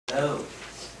Hello,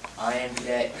 I am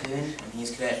Cadet Kuhn, and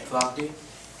he's Cadet Proctor,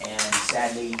 and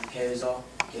sadly, Cadet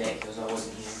Kerzal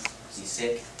wasn't here because he's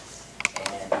sick,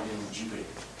 and we're doing Jupiter.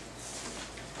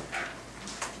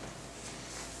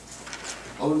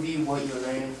 Overview what you'll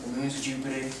learn from the moons of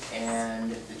Jupiter,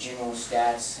 and the general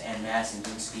stats and mass and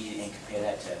density, and compare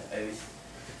that to Earth.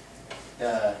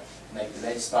 The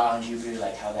red spot on Jupiter,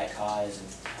 like how that caused and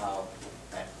how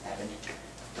that happened.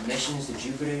 The missions to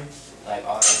Jupiter, like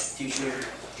our future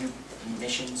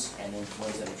missions, and then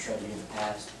ones that have traveled in the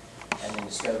past, and then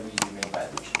discoveries made by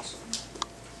the missions.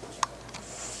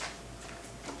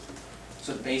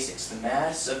 So the basics. The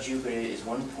mass of Jupiter is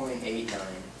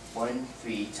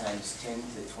 1.8913 times 10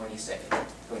 to the 22nd,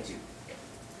 22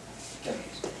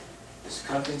 kilometers. The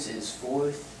circumference is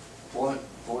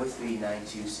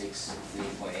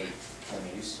 439,263.8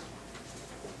 kilometers.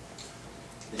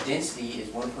 The density is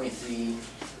 1.3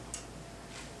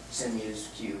 centimeters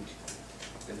cubed.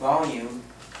 The volume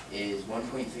is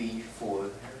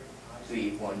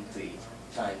 1.34313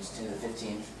 times 10 to the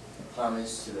 15th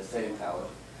kilometers to the third power.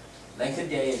 Length of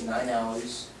day is 9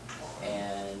 hours,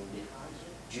 and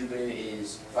Jupiter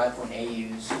is 5.8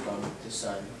 AUs from the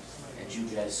Sun, and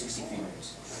Jupiter has 63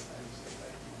 minutes.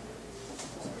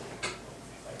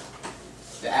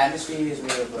 The atmosphere is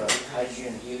made up of hydrogen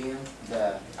and helium.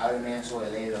 The outer mantle, a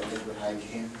layer of liquid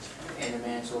hydrogen, and the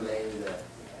mantle layer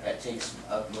that takes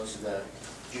up most of the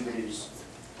Jupiter's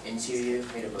interior,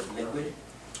 made up of liquid,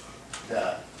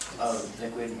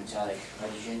 liquid metallic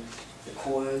hydrogen. The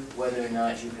core, whether or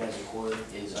not Jupiter has a core,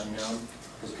 is unknown,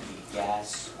 because it could be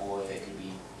gas or it could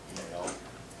be at all.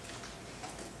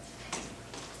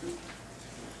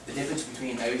 The difference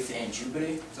between Earth and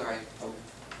Jupiter. Sorry. Oh.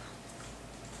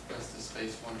 Press the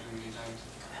space one too many times.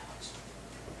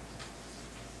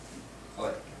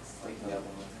 What? Oh, you can get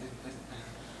one more.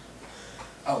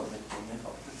 Oh,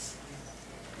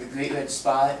 the great red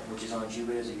spot, which is on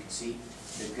Jupiter, as you can see.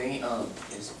 The great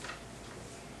is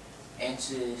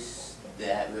Antis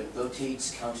that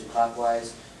rotates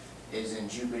counterclockwise, is in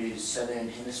Jupiter's southern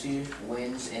hemisphere.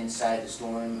 Winds inside the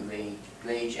storm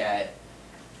rage at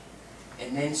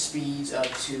immense speeds up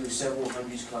to several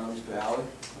hundreds kilometers per hour,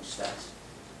 which is fast.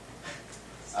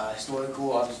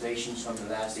 Historical observations from the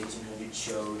last 1800s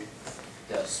showed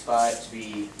the spot to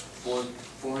be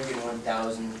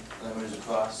 401,000 kilometers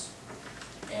across,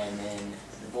 and then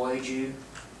the Voyager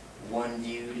 1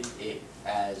 viewed it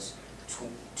as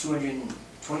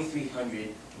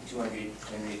 2,300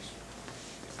 kilometers,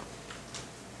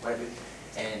 whatever.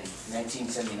 And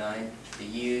 1979, the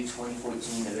year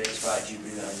 2014, the red spot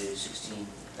Jupiter under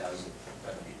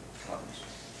 16,500 kilometers.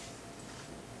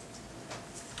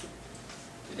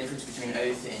 The difference between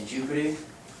Earth and Jupiter,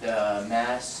 the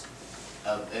mass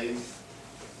of Earth,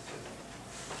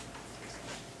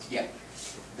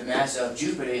 the mass of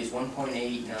Jupiter is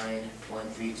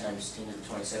 1.8913 times 10 to the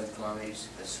 27th kilometers.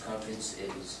 The circumference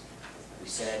is, we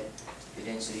said, the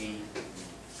density,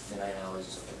 the 9 hours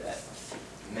and stuff like that.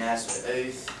 The mass of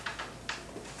Earth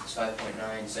is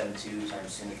 5.972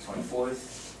 times 10 to the 24th.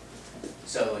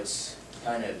 So it's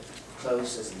kind of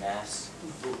close as a mass.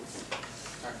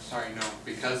 Sorry, no,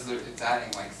 because it's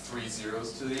adding like 3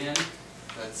 zeros to the end,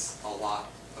 that's a lot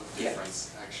of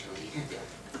difference, actually.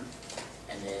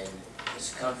 And then the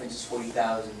circumference is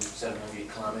 40,700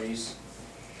 kilometers.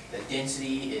 The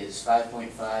density is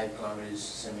 5.5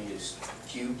 centimeters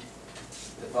cubed.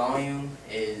 The volume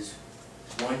is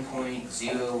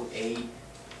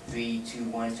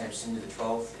 1.08321 times 10 to the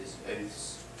 12th is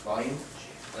Earth's volume.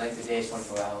 The length of the day is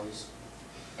 24 hours,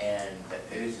 and the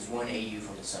Earth is 1 AU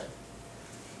from the Sun.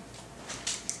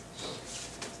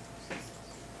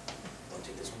 Want to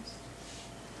take this one?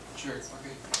 Sure,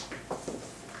 okay.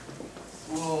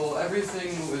 Well,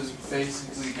 everything was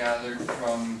basically gathered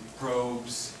from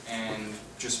probes and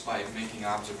just by making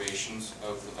observations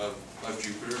of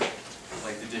Jupiter,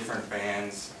 like the different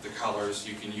bands, the colors.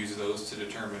 You can use those to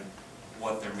determine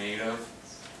what they're made of.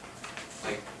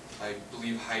 Like, I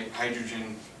believe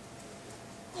hydrogen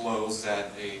glows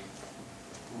at a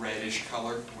reddish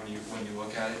color when you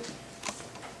look at it,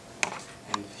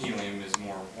 and helium is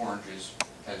more oranges,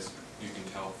 as you can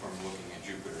tell from looking at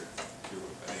Jupiter through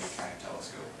any kind of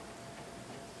telescope.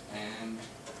 And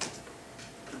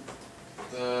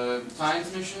the science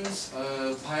missions,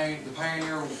 the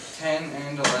Pioneer 10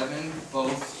 and 11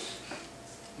 both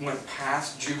went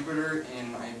past Jupiter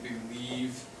in, I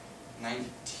believe,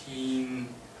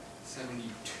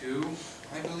 1972,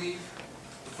 I believe.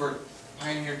 For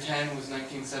Pioneer 10 was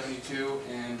 1972,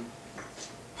 and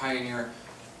Pioneer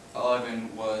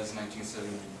 11 was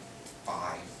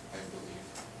 1975, I believe.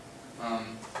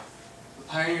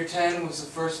 Pioneer 10 was the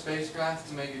first spacecraft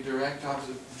to make a direct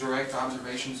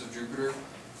observations of Jupiter.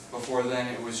 Before then,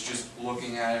 it was just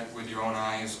looking at it with your own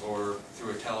eyes or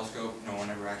through a telescope. No one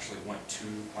ever actually went to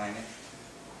the planet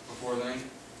before then.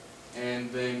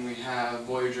 And then we have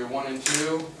Voyager 1 and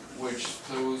 2, which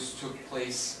those took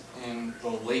place in the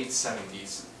late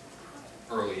 70s,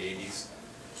 early 80s.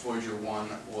 Voyager 1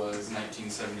 was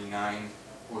 1979,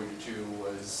 Voyager 2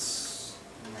 was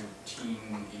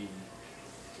 1983,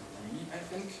 I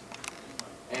think.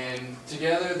 And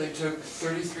together they took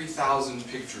 33,000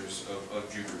 pictures of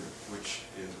Jupiter, which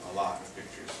is a lot of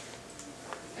pictures.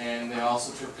 And they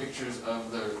also took pictures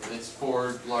of its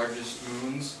 4 largest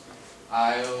moons,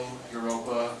 Io,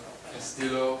 Europa,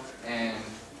 Castillo, and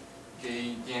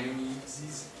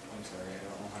Ganymedes. I'm sorry, I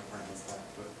don't know how to pronounce that.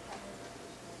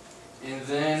 And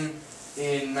then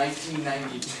in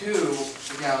 1992,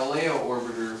 the Galileo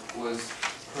orbiter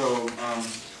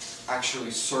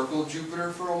actually circled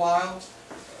Jupiter for a while,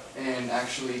 and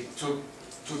actually took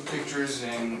pictures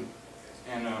and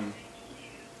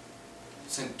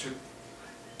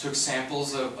took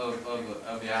samples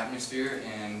of the atmosphere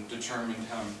and determined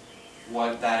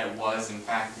what that it was in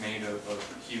fact made of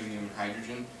helium and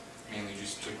hydrogen, mainly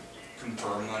just to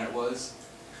confirm that it was.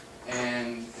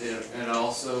 And it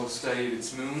also studied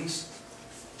its moons.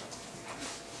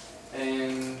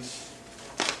 And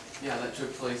yeah, that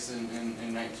took place in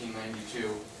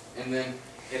 1992. And then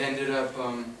it ended up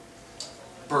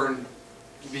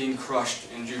being crushed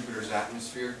in Jupiter's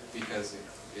atmosphere because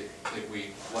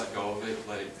we let go of it,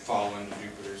 let it fall into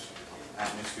Jupiter's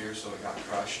atmosphere, so it got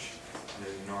crushed under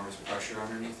the enormous pressure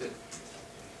underneath it.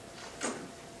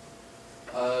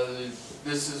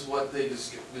 This is what they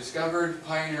discovered.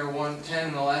 Pioneer 1, 10,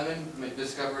 and 11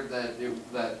 discovered that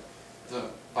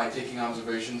by taking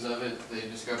observations of it, they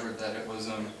discovered that it was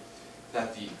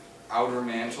that the outer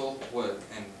mantle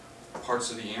and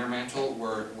parts of the inner mantle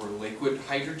were liquid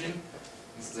hydrogen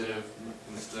instead of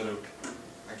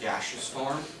a gaseous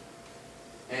form.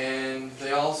 And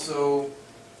they also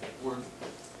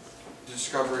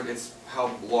discovered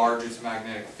how large its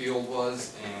magnetic field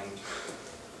was and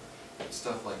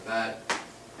stuff like that.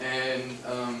 And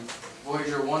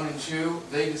Voyager 1 and 2,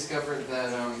 they discovered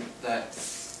that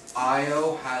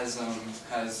Io has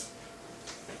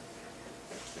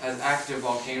active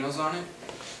volcanoes on it.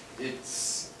 I'm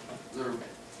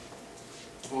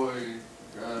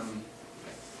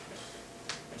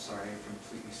sorry, I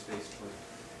completely spaced.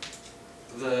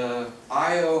 But the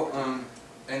Io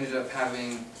ended up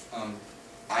having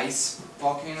ice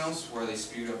volcanoes where they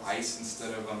spewed up ice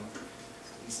instead of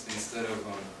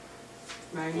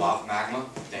magma.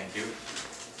 Thank you.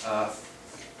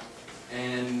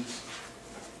 And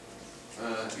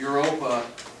Europa,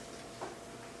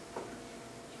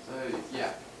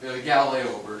 the Galileo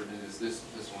orbiter is this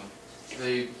one.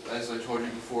 They, as I told you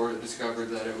before, discovered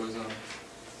that it was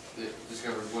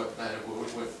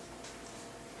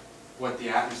what the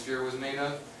atmosphere was made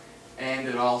of, and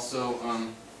it also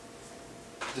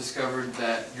discovered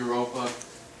that Europa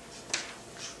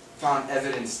found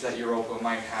evidence that Europa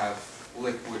might have a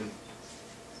liquid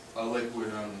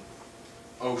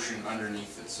ocean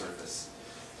underneath its surface,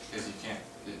 because you can't.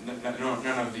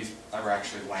 None of these ever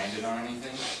actually landed on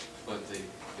anything, but they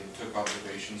took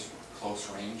observations from close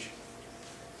range.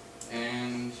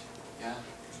 And yeah.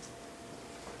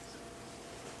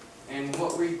 And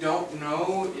what we don't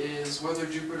know is whether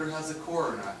Jupiter has a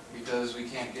core or not, because we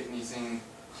can't get anything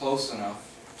close enough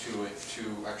to it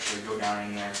to actually go down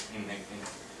in there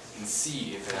and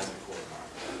see if it has a core or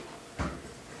not.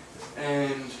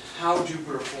 And how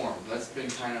Jupiter formed, that's been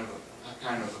kind of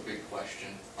a big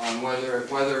question on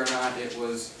whether or not it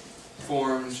was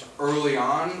formed early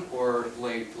on or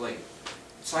late.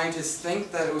 Scientists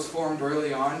think that it was formed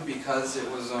early on because it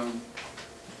was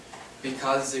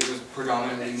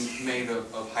predominantly made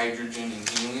of hydrogen and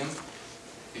helium.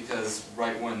 Because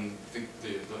right when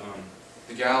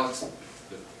the galaxy,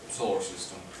 the solar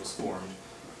system was formed,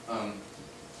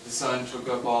 the sun took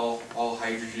up all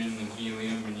hydrogen and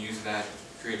helium and used that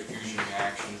to create a fusion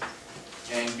reaction.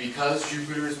 And because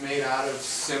Jupiter is made out of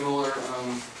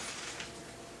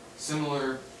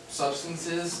similar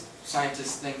substances,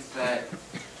 scientists think that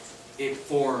it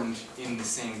formed in the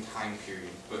same time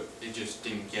period, but it just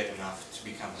didn't get enough to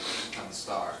become a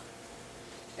star.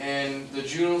 And the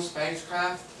Juno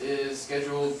spacecraft is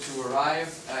scheduled to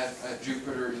arrive at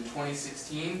Jupiter in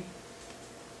 2016,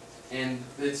 and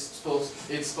it's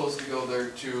supposed to go there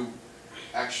to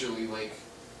actually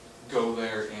go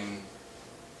there and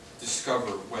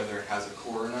discover whether it has a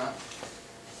core or not.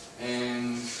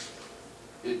 And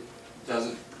it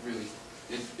doesn't really.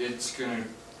 It's going to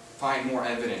find more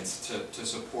evidence to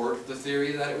support the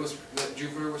theory that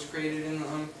Jupiter was created in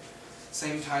the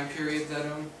same time period that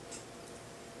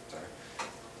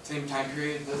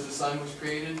the Sun was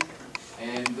created.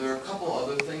 And there are a couple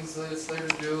other things that it's there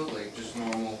to do, like just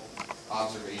normal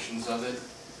observations of it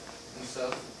and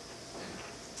stuff.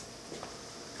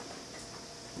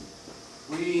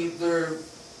 We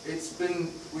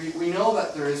know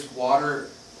that there is water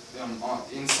in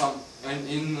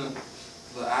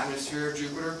the atmosphere of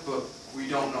Jupiter, but we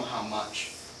don't know how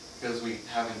much, because we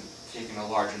haven't taken a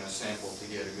large enough sample to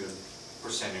get a good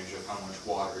percentage of how much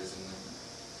water is in there.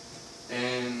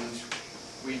 And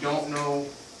we don't know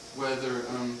whether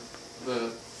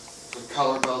the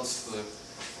color belts, the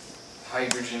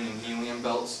hydrogen and helium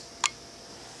belts,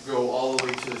 go all the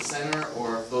way to the center,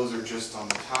 or if those are just on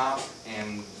the top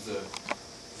and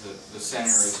the center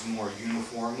is more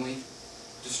uniformly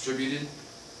distributed.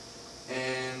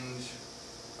 And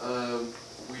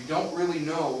we don't really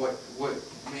know what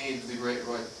made the great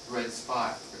red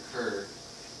spot occur.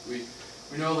 We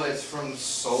know that it's from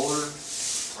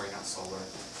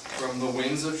from the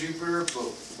winds of Jupiter,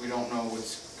 but we don't know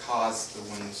what's caused the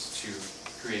winds to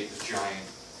create this giant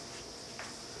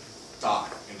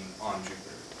dot on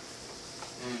Jupiter.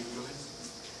 And go ahead.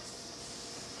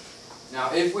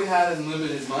 Now, if we had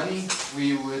unlimited money,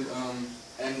 we would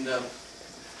end up,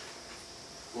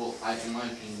 well, in my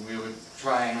opinion, we would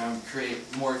try and create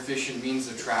more efficient means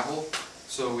of travel,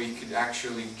 so we could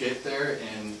actually get there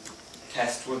and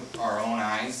test with our own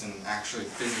eyes and actually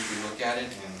physically look at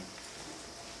it and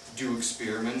do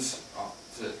experiments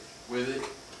with it,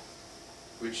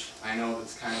 which I know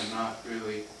it's kind of not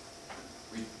really.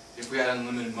 If we had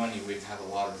unlimited money, we'd have a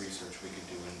lot of research we could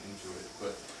do into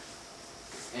it.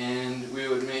 And we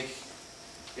would make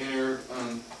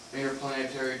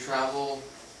interplanetary travel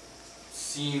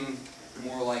seem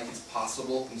more like it's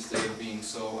possible instead of being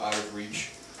so out of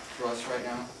reach for us right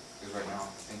now. Because right now,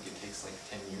 I think it takes like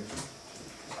 10 years.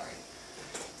 Sorry.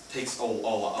 It takes a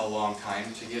long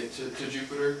time to get to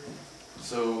Jupiter.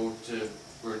 So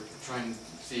we're trying to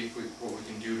see what we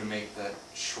can do to make that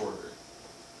shorter.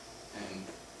 And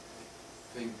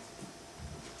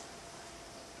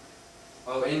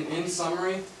in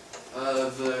summary,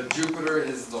 the Jupiter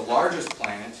is the largest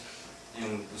planet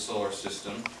in the solar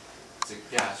system. It's a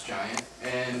gas giant,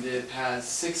 and it has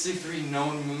 63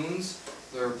 known moons.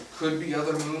 There could be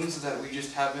other moons that we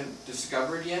just haven't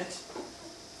discovered yet.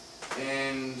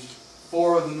 And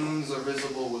 4 of the moons are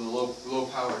visible with a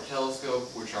low-power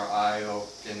telescope, which are Io,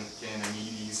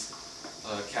 Ganymedes,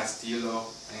 Castillo,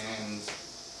 and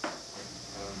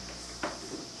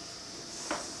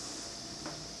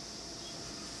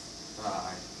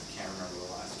I can't remember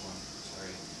the last one,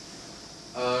 sorry.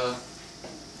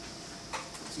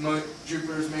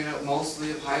 Jupiter's made up mostly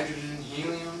of hydrogen and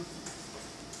helium.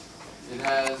 It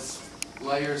has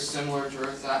layers similar to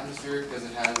Earth's atmosphere because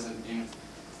it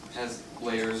has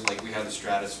layers like we have the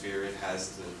stratosphere. It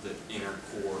has the inner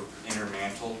core, inner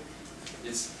mantle.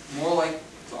 It's more like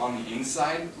on the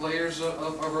inside layers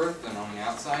of Earth than on the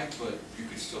outside, but you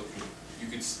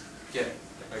could get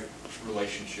a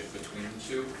relationship between the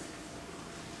two.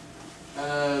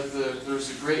 There's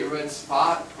a great red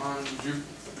spot on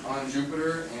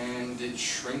Jupiter, and it's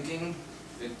shrinking.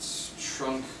 It's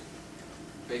shrunk,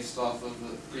 based off of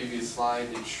the previous slide,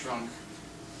 it shrunk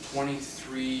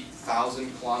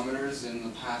 23,000 kilometers in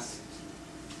the past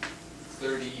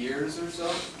 30 years or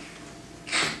so.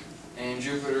 And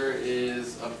Jupiter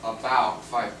is about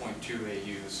 5.2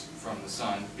 AUs from the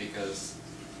Sun, because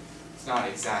it's not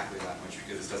exactly that much,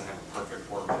 because it doesn't have a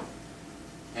perfect orbit.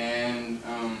 And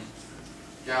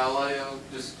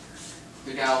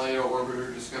the Galileo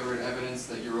orbiter discovered evidence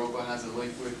that Europa has a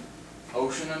liquid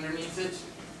ocean underneath it.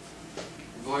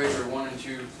 Voyager 1 and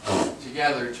 2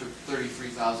 together took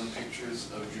 33,000 pictures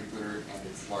of Jupiter and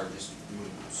its largest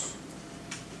moons.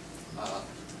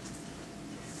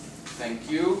 Thank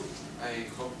you. I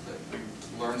hope that you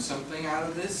learned something out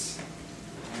of this,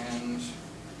 and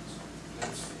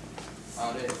that's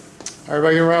about it.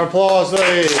 Everybody give a round of applause,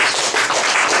 please.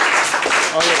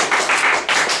 Okay.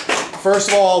 First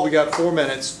of all, we got 4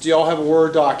 minutes. Do y'all have a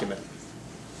Word document?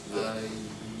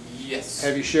 Yes.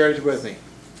 Have you shared it with me?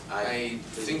 I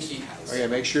think he has. Okay,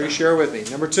 make sure you share it with me.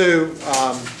 Number 2,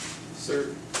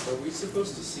 Sir, are we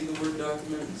supposed to see the Word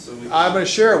document? So we I'm going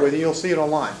to share it with you. You'll see it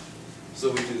online.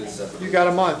 So we do this separately? You got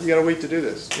a month. You got a week to do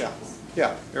this. Yeah.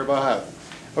 Yeah. Everybody have it.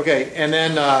 Okay, and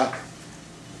then,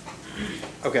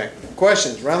 okay,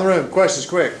 questions. Around the room. Questions,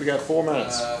 quick. We got 4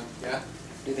 minutes. Yeah.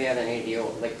 Do they have any idea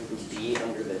what liquid would be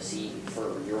under the sea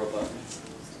for Europa?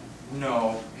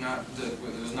 No,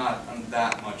 there's not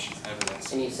that much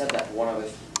evidence. And you said that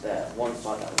one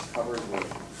spot that was covered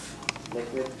with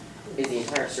liquid, is the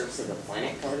entire surface of the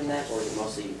planet covered in that, or is it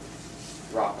mostly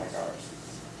rock like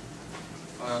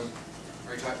ours?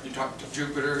 You talked to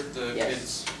Jupiter,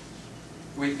 Yes.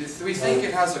 we think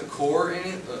it has a core in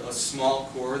it, a small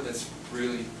core that's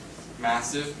really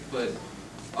massive, but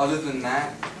other than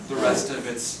that, the rest of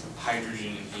it's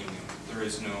hydrogen and helium. There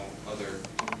is no other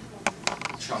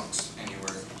chunks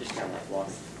anywhere. Just kind of like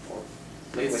water, or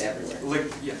liquid everywhere?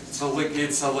 Yeah, it's a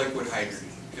liquid hydrogen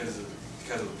because of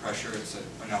the pressure. It's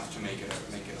enough to make it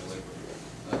a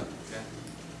liquid.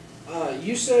 Yeah.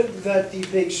 You said that the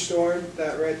big storm,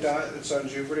 that red dot that's on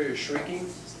Jupiter, is shrinking.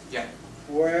 Yeah.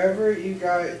 Wherever you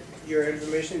got your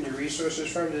information and your resources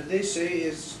from, did they say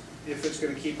if it's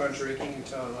going to keep on shrinking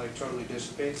until it like totally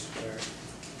dissipates?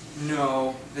 Or?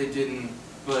 No, they didn't.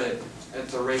 But at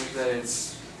the rate that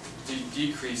it's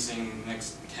decreasing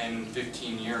next 10,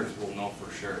 15 years, we'll know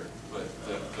for sure. But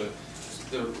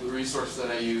the resource that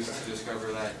I used to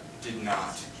discover that did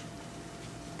not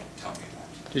tell me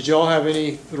that. Did y'all have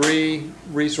any 3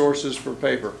 resources for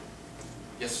paper?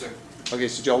 Yes, sir. Okay,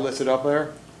 so did y'all list it up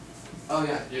there? Oh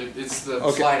yeah, it's the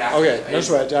Okay, slide after. okay, that's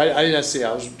right. I didn't see.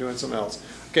 I was doing something else.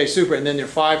 Okay, super. And then there are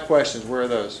 5 questions. Where are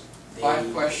those?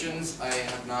 5 questions. I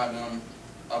have not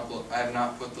I have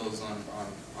not put those on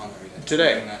there yet.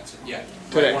 Today? I'm doing that yeah.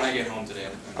 Today. When I get home today.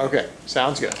 Okay,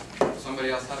 sounds good. Somebody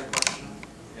else had a question?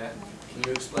 Yeah. Can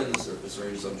you explain the surface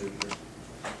ranges on Jupiter?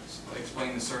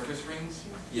 Explain the surface rings.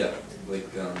 Yeah,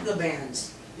 like The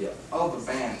bands. yeah. Oh, the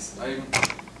bands. I'm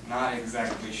not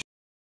exactly sure.